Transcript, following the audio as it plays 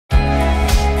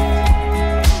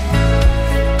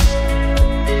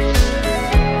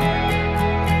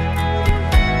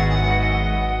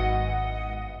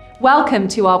Welcome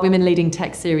to our Women Leading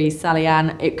Tech series, Sally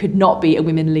Ann. It could not be a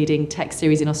Women Leading Tech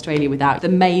series in Australia without the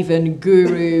maven,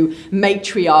 guru,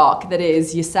 matriarch that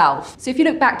is yourself. So if you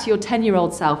look back to your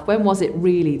 10-year-old self, when was it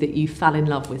really that you fell in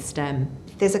love with STEM?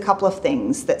 There's a couple of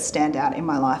things that stand out in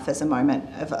my life as a moment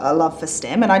of a love for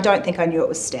STEM, and I don't think I knew it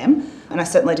was STEM, and I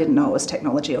certainly didn't know it was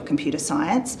technology or computer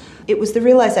science. It was the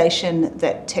realisation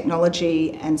that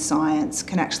technology and science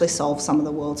can actually solve some of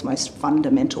the world's most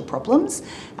fundamental problems,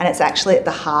 and it's actually at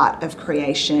the heart of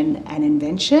creation and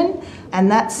invention, and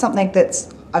that's something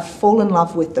I've fallen in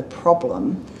love with the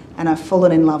problem, and I've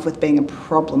fallen in love with being a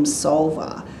problem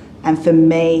solver, and for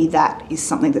me that is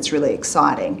something that's really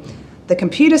exciting. The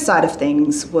computer side of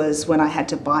things was when I had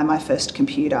to buy my first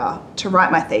computer to write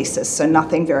my thesis, so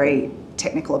nothing very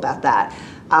technical about that.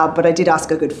 But I did ask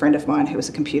a good friend of mine who was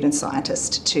a computer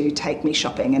scientist to take me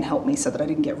shopping and help me so that I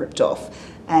didn't get ripped off.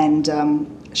 And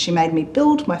she made me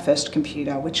build my first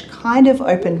computer, which kind of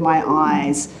opened my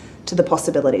eyes to the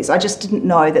possibilities. I just didn't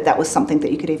know that that was something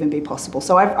that you could even be possible.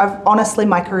 So I've honestly,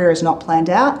 my career is not planned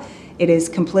out. It is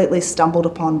completely stumbled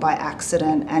upon by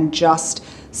accident and just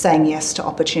saying yes to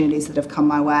opportunities that have come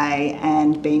my way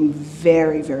and being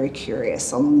very, very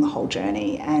curious along the whole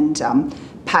journey and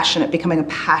becoming a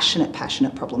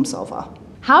passionate problem solver.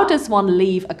 How does one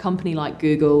leave a company like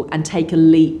Google and take a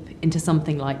leap into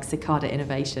something like Cicada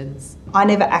Innovations? I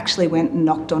never actually went and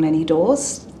knocked on any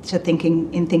doors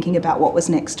thinking about what was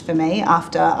next for me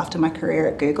after my career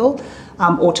at Google,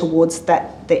 or towards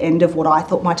the end of what I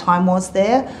thought my time was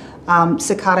there.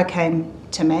 Cicada came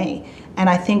to me. And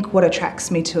I think what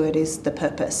attracts me to it is the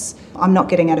purpose. I'm not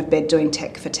getting out of bed doing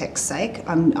tech for tech's sake.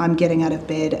 I'm getting out of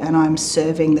bed and I'm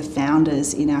serving the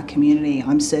founders in our community.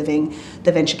 I'm serving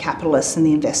the venture capitalists and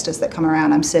the investors that come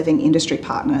around. I'm serving industry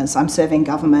partners. I'm serving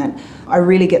government. I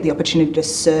really get the opportunity to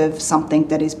serve something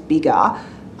that is bigger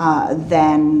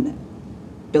than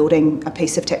building a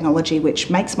piece of technology which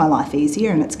makes my life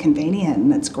easier and it's convenient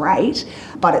and it's great,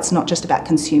 but it's not just about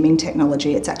consuming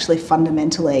technology, it's actually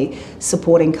fundamentally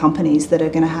supporting companies that are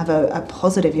going to have a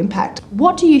positive impact.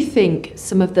 What do you think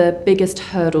some of the biggest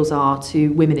hurdles are to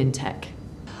women in tech?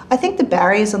 I think the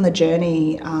barriers on the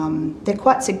journey, they're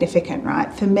quite significant,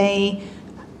 right? For me,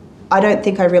 I don't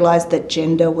think I realised that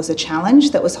gender was a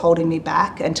challenge that was holding me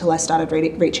back until I started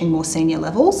reaching more senior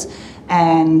levels,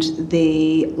 and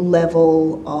the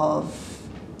level of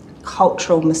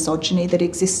cultural misogyny that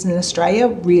exists in Australia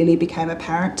really became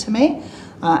apparent to me,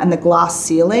 and the glass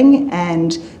ceiling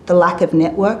and the lack of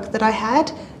network that I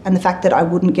had, and the fact that I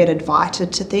wouldn't get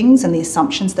invited to things and the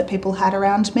assumptions that people had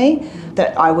around me,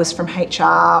 that I was from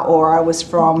HR or I was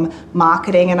from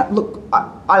marketing. And look,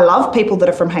 I love people that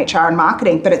are from HR and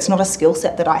marketing, but it's not a skill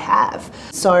set that I have.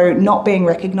 So not being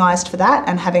recognised for that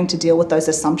and having to deal with those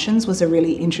assumptions was a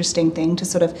really interesting thing to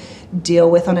sort of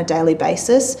deal with on a daily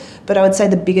basis. But I would say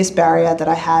the biggest barrier that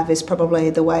I have is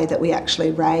probably the way that we actually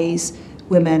raise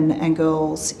women and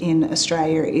girls in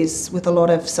Australia is with a lot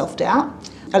of self-doubt,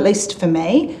 at least for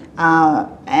me,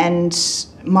 and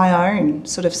my own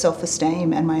sort of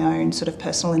self-esteem and my own sort of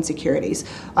personal insecurities.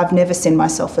 I've never seen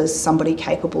myself as somebody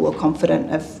capable or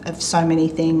confident of so many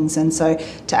things, and so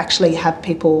to actually have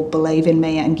people believe in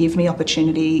me and give me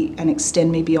opportunity and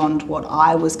extend me beyond what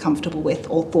I was comfortable with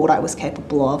or thought I was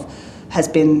capable of has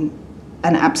been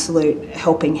an absolute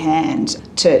helping hand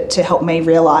to help me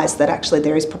realise that actually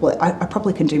I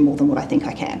probably can do more than what I think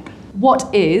I can.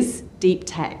 What is deep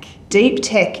tech? Deep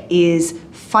tech is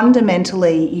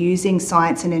fundamentally using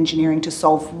science and engineering to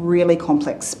solve really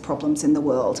complex problems in the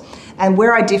world. And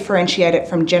where I differentiate it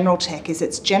from general tech is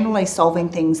it's generally solving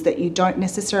things that you don't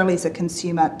necessarily as a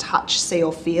consumer touch, see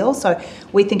or feel. So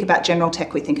we think about general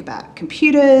tech, we think about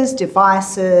computers,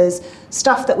 devices,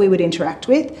 stuff that we would interact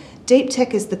with. Deep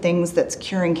tech is the things that's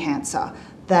curing cancer,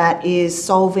 that is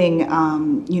solving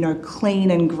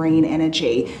clean and green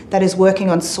energy, that is working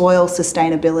on soil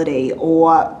sustainability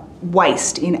or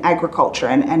waste in agriculture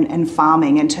and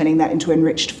farming and turning that into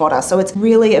enriched fodder. So it's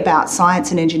really about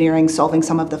science and engineering solving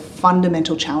some of the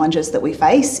fundamental challenges that we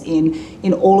face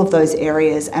in all of those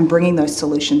areas and bringing those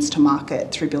solutions to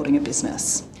market through building a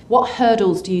business. What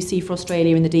hurdles do you see for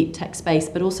Australia in the deep tech space,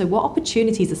 but also what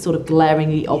opportunities are sort of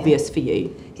glaringly obvious for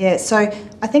you? Yeah, so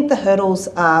I think the hurdles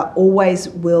always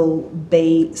will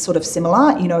be sort of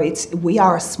similar. We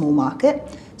are a small market.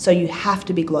 So you have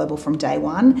to be global from day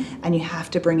one, and you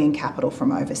have to bring in capital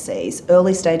from overseas.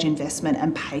 Early stage investment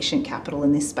and patient capital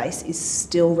in this space is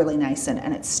still really nascent,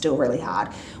 and it's still really hard.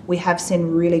 We have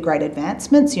seen really great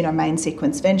advancements. Main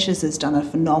Sequence Ventures has done a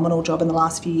phenomenal job in the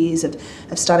last few years of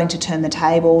starting to turn the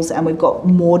tables, and we've got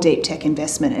more deep tech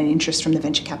investment and interest from the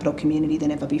venture capital community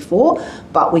than ever before,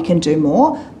 but we can do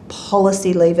more.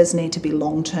 Policy levers need to be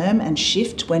long-term and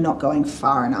shift. We're not going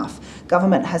far enough.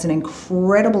 Government has an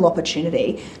incredible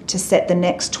opportunity to set the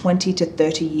next 20 to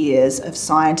 30 years of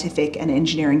scientific and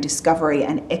engineering discovery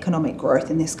and economic growth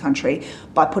in this country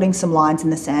by putting some lines in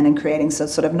the sand and creating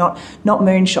sort of not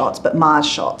moon shots, but Mars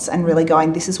shots, and really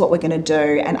going, this is what we're going to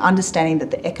do, and understanding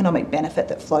that the economic benefit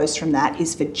that flows from that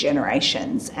is for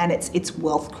generations, and it's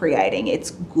wealth creating,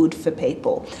 it's good for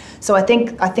people. So I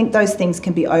think those things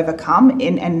can be overcome,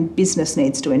 and business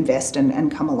needs to invest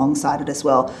and come alongside it as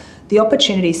well. The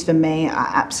opportunities for me are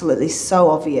absolutely so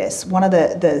obvious. One of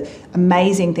the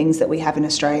amazing things that we have in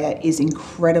Australia is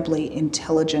incredibly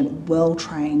intelligent,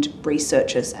 well-trained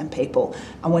researchers and people,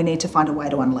 and we need to find a way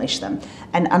to unleash them.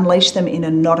 And unleash them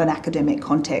in not an academic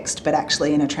context, but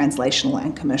actually in a translational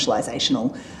and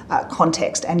commercializational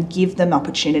context, and give them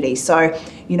opportunity. So,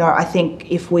 I think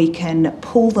if we can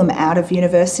pull them out of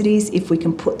universities, if we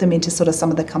can put them into sort of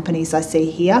some of the companies I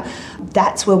see here,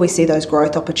 that's where we see those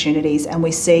growth opportunities, and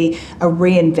we see a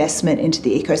reinvestment into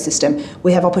the ecosystem.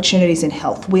 We have opportunities in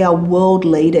health. We are world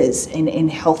leaders in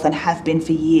health and have been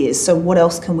for years. So what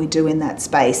else can we do in that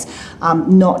space?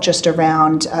 Not just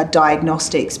around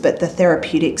diagnostics, but the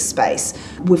therapeutics space.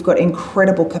 We've got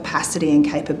incredible capacity and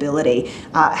capability.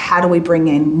 How do we bring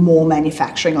in more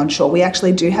manufacturing onshore? We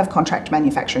actually do have contract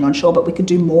manufacturing onshore, but we could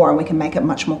do more, and we can make it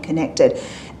much more connected.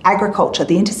 Agriculture,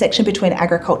 the intersection between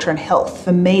agriculture and health,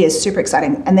 for me is super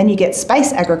exciting. And then you get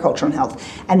space, agriculture and health,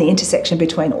 and the intersection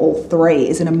between all three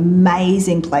is an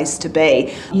amazing place to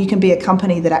be. You can be a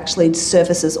company that actually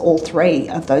services all three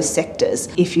of those sectors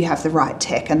if you have the right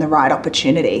tech and the right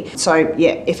opportunity. So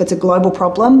yeah, if it's a global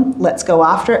problem, let's go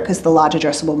after it, because the large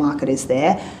addressable market is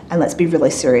there, and let's be really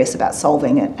serious about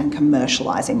solving it and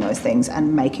commercialising those things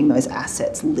and making those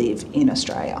assets live in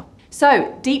Australia.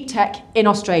 So, deep tech in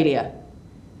Australia.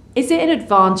 Is it an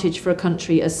advantage for a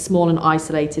country as small and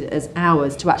isolated as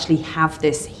ours to actually have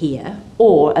this here?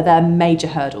 Or are there major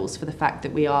hurdles for the fact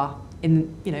that we are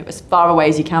as far away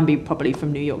as you can be probably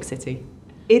from New York City?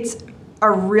 It's a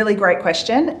really great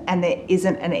question, and there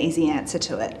isn't an easy answer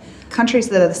to it. Countries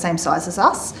that are the same size as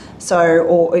us,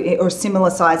 or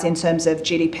similar size in terms of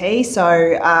GDP,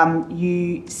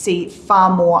 you see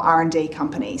far more R&D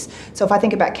companies. So if I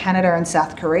think about Canada and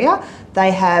South Korea,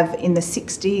 they have in the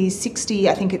 60,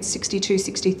 I think it's 62,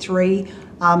 63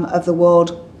 of the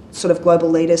world sort of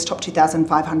global leaders, top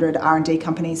 2,500 R&D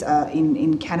companies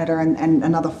in Canada, and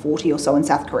another 40 or so in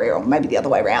South Korea, or maybe the other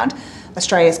way around.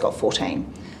 Australia's got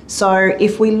 14. So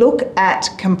if we look at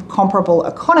comparable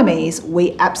economies,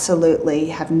 we absolutely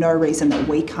have no reason that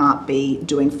we can't be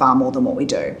doing far more than what we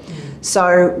do.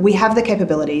 So we have the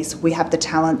capabilities, we have the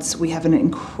talents, we have an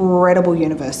incredible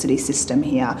university system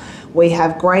here. We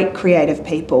have great creative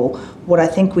people. What I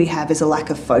think we have is a lack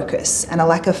of focus, and a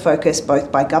lack of focus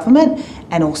both by government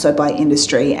and also by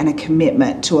industry, and a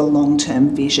commitment to a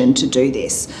long-term vision to do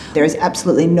this. There is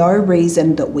absolutely no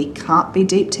reason that we can't be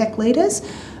deep tech leaders,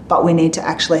 but we need to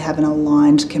actually have an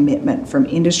aligned commitment from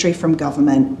industry, from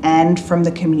government, and from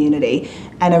the community,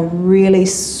 and a really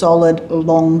solid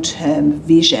long-term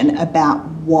vision about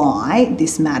why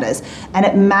this matters. And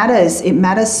it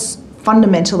matters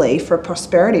fundamentally for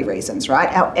prosperity reasons, right?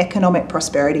 Our economic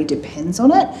prosperity depends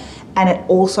on it. And it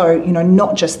also,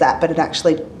 not just that, but it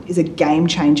actually is a game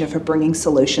changer for bringing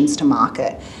solutions to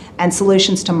market, and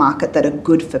solutions to market that are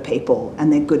good for people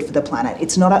and they're good for the planet.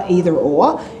 It's not an either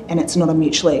or, and it's not a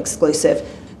mutually exclusive.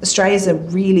 Australians are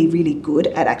really, really good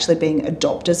at actually being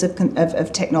adopters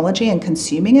of technology and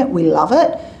consuming it. We love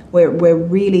it. We're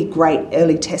really great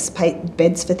early test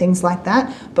beds for things like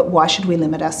that, but why should we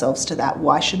limit ourselves to that?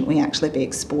 Why shouldn't we actually be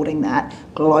exporting that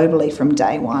globally from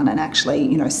day one, and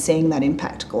actually, seeing that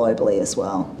impact globally as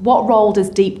well? What role does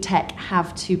deep tech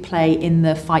have to play in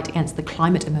the fight against the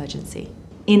climate emergency?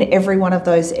 In every one of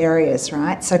those areas,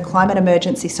 right? So climate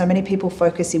emergency, so many people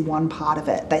focus in one part of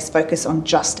it. They focus on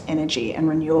just energy and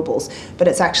renewables, but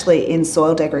it's actually in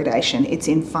soil degradation, it's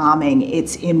in farming,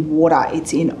 it's in water,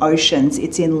 it's in oceans,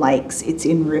 it's in lakes, it's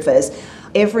in rivers.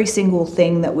 Every single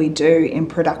thing that we do in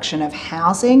production of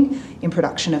housing, in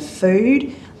production of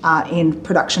food, in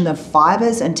production of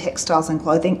fibres and textiles and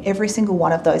clothing, every single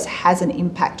one of those has an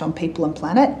impact on people and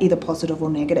planet, either positive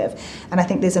or negative. And I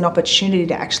think there's an opportunity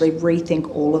to actually rethink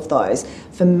all of those.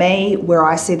 For me, where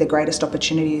I see the greatest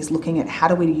opportunity is looking at how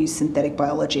do we use synthetic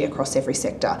biology across every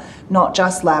sector. Not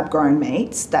just lab-grown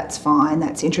meats, that's fine,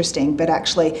 that's interesting, but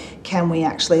actually, can we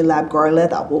actually lab-grow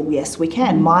leather? Well, yes, we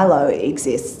can. Milo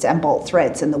exists, and Bolt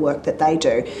Threads and the work that they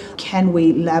do. Can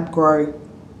we lab-grow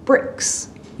bricks?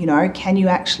 You know, can you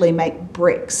actually make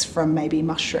bricks from maybe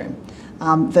mushroom?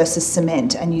 Versus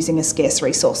cement, and using a scarce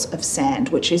resource of sand,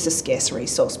 which is a scarce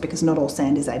resource because not all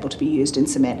sand is able to be used in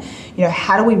cement. You know,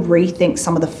 how do we rethink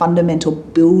some of the fundamental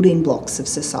building blocks of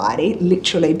society,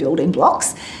 literally building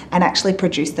blocks, and actually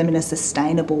produce them in a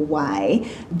sustainable way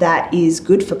that is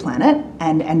good for planet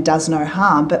and does no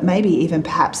harm, but maybe even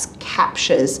perhaps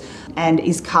captures and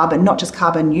is carbon, not just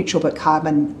carbon neutral, but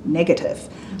carbon negative.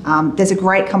 There's a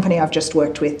great company I've just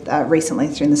worked with recently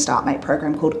through the StartMate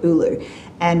program called Ulu.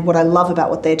 And what I love about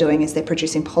what they're doing is they're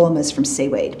producing polymers from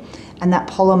seaweed. And that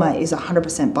polymer is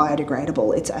 100%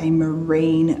 biodegradable. It's a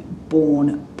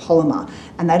marine-born polymer.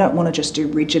 And they don't want to just do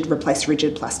replace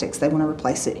rigid plastics. They want to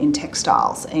replace it in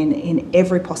textiles in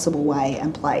every possible way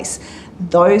and place.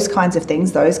 Those kinds of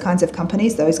things, those kinds of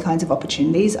companies, those kinds of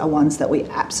opportunities are ones that we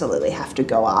absolutely have to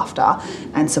go after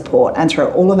and support and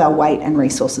throw all of our weight and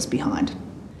resources behind.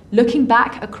 Looking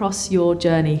back across your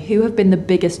journey, who have been the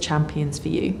biggest champions for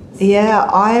you? Yeah,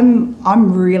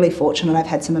 I'm really fortunate. I've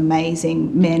had some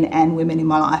amazing men and women in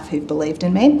my life who've believed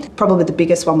in me. Probably the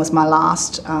biggest one was my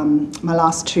last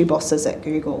two bosses at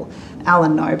Google,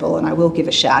 Alan Noble, and I will give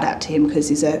a shout out to him because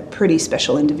he's a pretty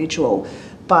special individual.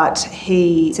 But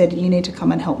he said, you need to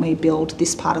come and help me build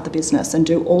this part of the business and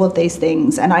do all of these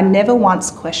things. And I never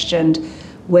once questioned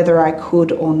whether I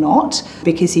could or not,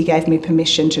 because he gave me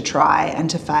permission to try and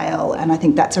to fail. And I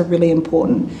think that's a really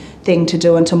important thing to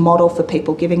do and to model for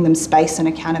people, giving them space and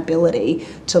accountability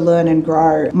to learn and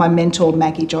grow. My mentor,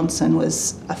 Maggie Johnson,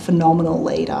 was a phenomenal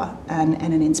leader and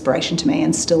an inspiration to me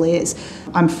and still is.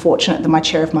 I'm fortunate that my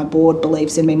chair of my board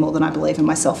believes in me more than I believe in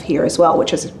myself here as well,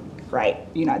 which is great,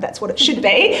 you know, that's what it should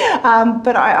be.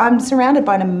 But I'm surrounded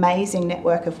by an amazing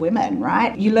network of women,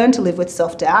 right? You learn to live with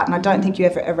self-doubt, and I don't think you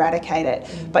ever eradicate it,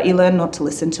 but you learn not to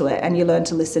listen to it, and you learn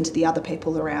to listen to the other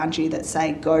people around you that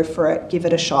say, go for it, give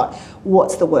it a shot.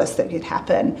 What's the worst that could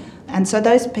happen? And so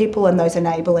those people and those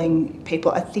enabling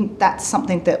people, I think that's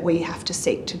something that we have to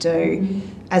seek to do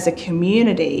as a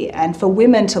community, and for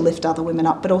women to lift other women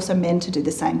up, but also men to do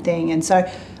the same thing. And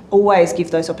so always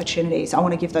give those opportunities. I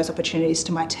want to give those opportunities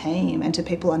to my team and to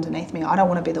people underneath me. I don't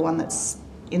want to be the one that's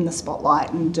in the spotlight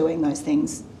and doing those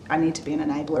things. I need to be an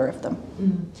enabler of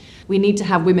them. We need to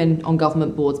have women on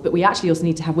government boards, but we actually also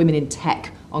need to have women in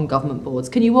tech on government boards.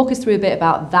 Can you walk us through a bit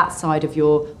about that side of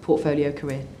your portfolio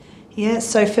career? Yeah,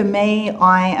 so for me,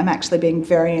 I am actually being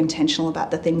very intentional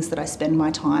about the things that I spend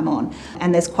my time on.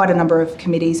 And there's quite a number of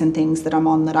committees and things that I'm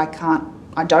on that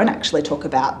I don't actually talk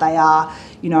about. They are,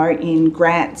 you know, in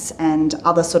grants and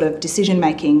other sort of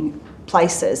decision-making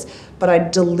places, but I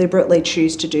deliberately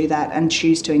choose to do that and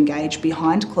choose to engage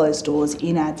behind closed doors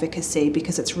in advocacy,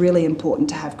 because it's really important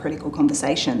to have critical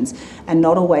conversations and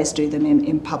not always do them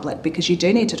in public, because you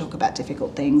do need to talk about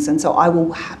difficult things. And so I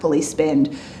will happily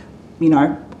spend, you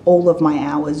know, all of my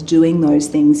hours doing those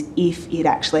things if it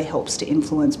actually helps to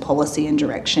influence policy and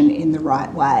direction in the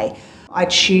right way. I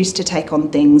choose to take on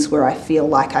things where I feel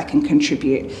like I can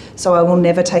contribute. So I will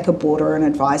never take a board or an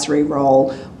advisory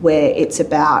role where it's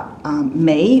about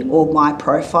me or my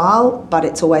profile, but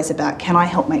it's always about, can I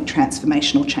help make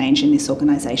transformational change in this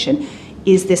organisation?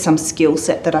 Is there some skill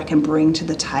set that I can bring to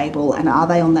the table, and are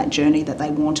they on that journey that they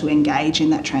want to engage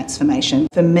in that transformation?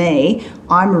 For me,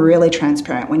 I'm really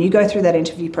transparent. When you go through that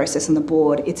interview process on the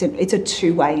board, it's a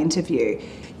two-way interview.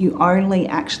 You only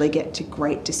actually get to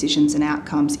great decisions and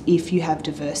outcomes if you have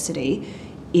diversity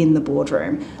in the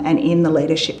boardroom and in the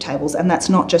leadership tables. And that's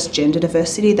not just gender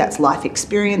diversity, that's life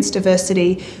experience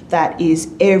diversity, that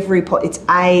is it's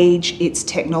age, it's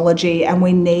technology, and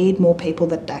we need more people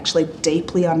that actually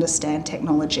deeply understand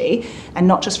technology, and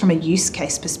not just from a use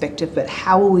case perspective, but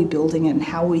how are we building it and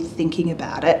how are we thinking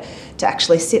about it to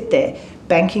actually sit there.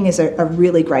 Banking is a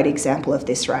really great example of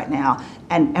this right now.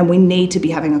 And we need to be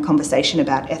having a conversation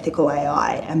about ethical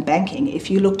AI and banking. If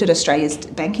you looked at Australia's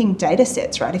banking data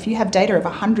sets, right, if you have data of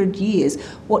 100 years,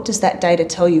 what does that data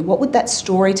tell you? What would that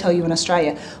story tell you in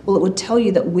Australia? Well, it would tell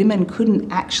you that women couldn't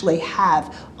actually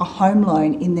have a home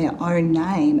loan in their own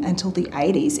name until the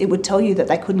 80s. It would tell you that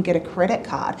they couldn't get a credit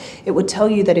card. It would tell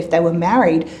you that if they were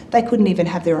married, they couldn't even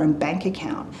have their own bank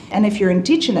account. And if you're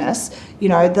Indigenous, you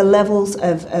know, the levels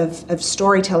of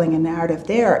storytelling and narrative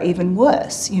there are even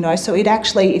worse, you know. So it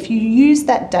actually, if you use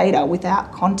that data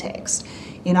without context,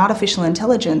 in artificial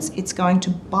intelligence, it's going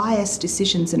to bias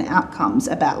decisions and outcomes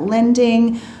about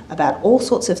lending, about all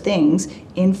sorts of things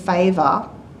in favour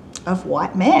of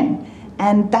white men.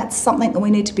 And that's something that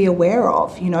we need to be aware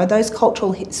of. You know, those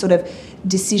cultural sort of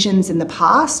decisions in the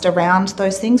past around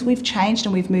those things, we've changed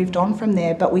and we've moved on from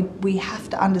there, but we have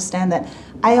to understand that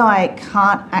AI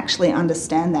can't actually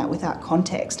understand that without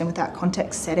context and without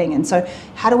context setting. And so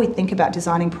how do we think about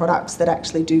designing products that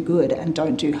actually do good and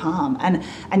don't do harm? And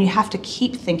you have to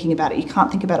keep thinking about it. You can't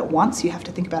think about it once, you have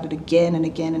to think about it again and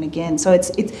again and again. So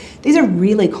these are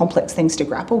really complex things to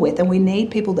grapple with, and we need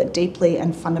people that deeply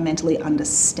and fundamentally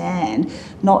understand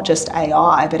not just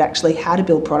AI, but actually how to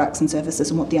build products and services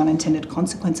and what the unintended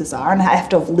consequences are. And I have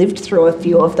to have lived through a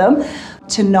few of them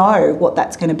to know what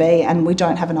that's going to be, and we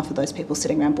don't have enough of those people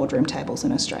sitting around boardroom tables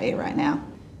in Australia right now.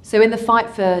 So in the fight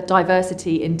for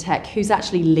diversity in tech, who's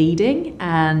actually leading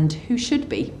and who should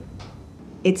be?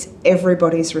 It's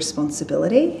everybody's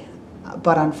responsibility,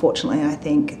 but unfortunately I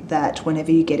think that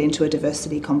whenever you get into a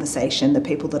diversity conversation, the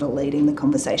people that are leading the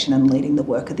conversation and leading the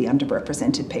work are the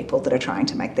underrepresented people that are trying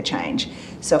to make the change.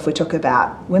 So if we talk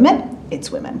about women,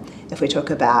 it's women. If we talk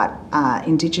about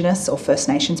Indigenous or First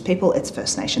Nations people, it's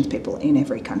First Nations people in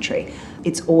every country.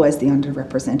 It's always the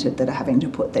underrepresented that are having to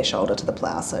put their shoulder to the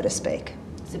plough, so to speak.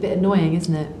 It's a bit annoying,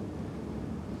 isn't it?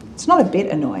 It's not a bit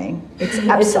annoying. It's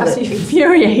absolutely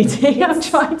infuriating. I'm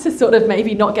trying to sort of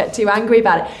maybe not get too angry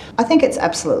about it. I think it's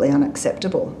absolutely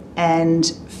unacceptable. And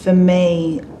for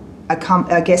me,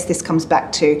 I guess this comes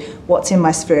back to what's in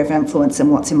my sphere of influence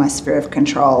and what's in my sphere of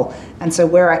control. And so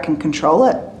where I can control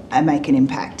it, I make an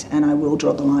impact, and I will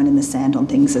draw the line in the sand on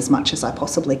things as much as I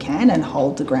possibly can and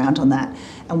hold the ground on that.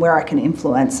 And where I can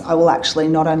influence, I will actually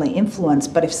not only influence,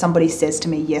 but if somebody says to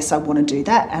me, yes, I want to do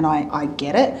that, and I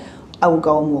get it, I will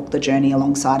go and walk the journey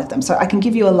alongside of them. So I can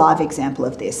give you a live example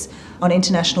of this. On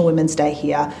International Women's Day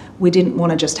here, we didn't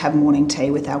want to just have morning tea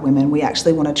with our women. We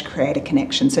actually wanted to create a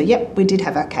connection. So yep, we did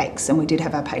have our cakes and we did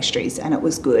have our pastries and it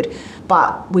was good.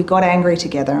 But we got angry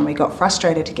together and we got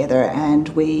frustrated together and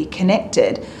we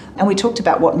connected and we talked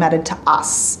about what mattered to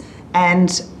us.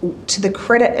 And to the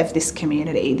credit of this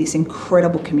community, this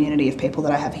incredible community of people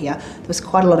that I have here, there was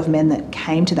quite a lot of men that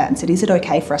came to that and said, is it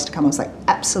okay for us to come? I was like,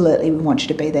 absolutely, we want you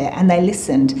to be there. And they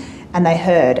listened and they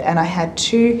heard. And I had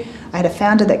a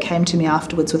founder that came to me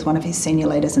afterwards with one of his senior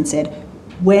leaders and said,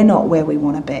 we're not where we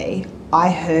want to be. I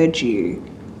heard you.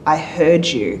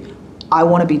 I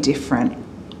want to be different.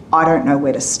 I don't know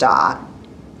where to start.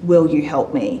 Will you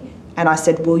help me? And I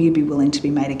said, will you be willing to be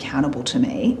made accountable to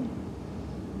me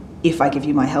if I give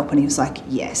you my help? And he was like,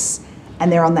 yes.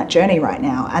 And they're on that journey right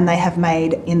now. And they have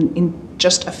made, in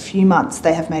just a few months,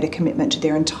 they have made a commitment to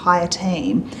their entire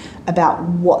team about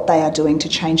what they are doing to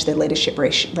change their leadership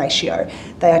ratio.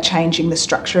 They are changing the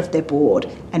structure of their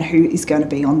board and who is going to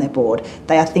be on their board.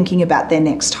 They are thinking about their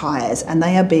next hires and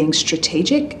they are being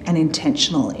strategic and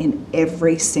intentional in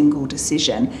every single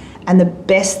decision. And the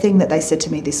best thing that they said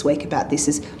to me this week about this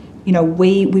is, you know,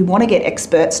 we want to get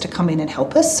experts to come in and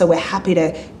help us, so we're happy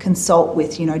to consult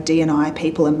with, you know, D&I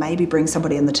people and maybe bring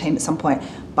somebody on the team at some point,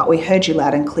 but we heard you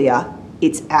loud and clear.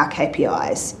 It's our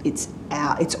KPIs,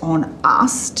 it's on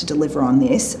us to deliver on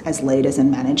this as leaders and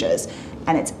managers,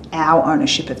 and it's our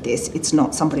ownership of this. It's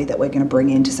not somebody that we're going to bring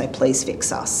in to say, please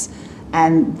fix us.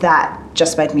 And that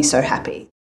just made me so happy.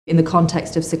 In the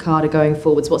context of Cicada going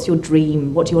forwards, what's your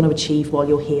dream? What do you want to achieve while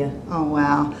you're here? Oh,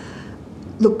 wow.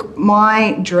 Look,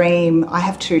 my dream, I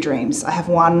have two dreams. I have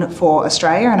one for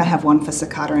Australia and I have one for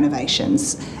Cicada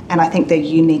Innovations, and I think they're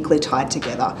uniquely tied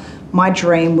together. My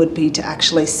dream would be to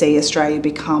actually see Australia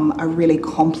become a really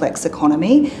complex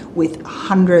economy with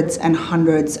hundreds and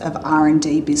hundreds of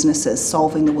R&D businesses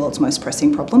solving the world's most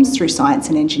pressing problems through science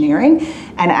and engineering,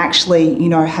 and actually, you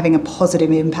know, having a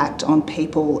positive impact on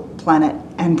people, planet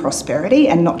and prosperity,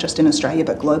 and not just in Australia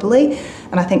but globally.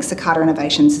 And I think Cicada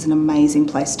Innovations is an amazing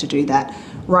place to do that.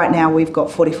 Right now we've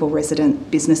got 44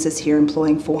 resident businesses here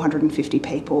employing 450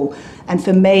 people, and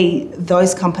for me,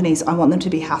 those companies, I want them to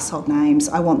be household names.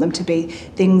 I want them to be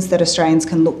things that Australians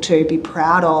can look to, be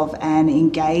proud of and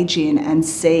engage in and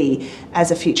see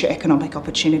as a future economic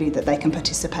opportunity that they can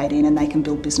participate in, and they can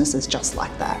build businesses just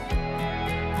like that.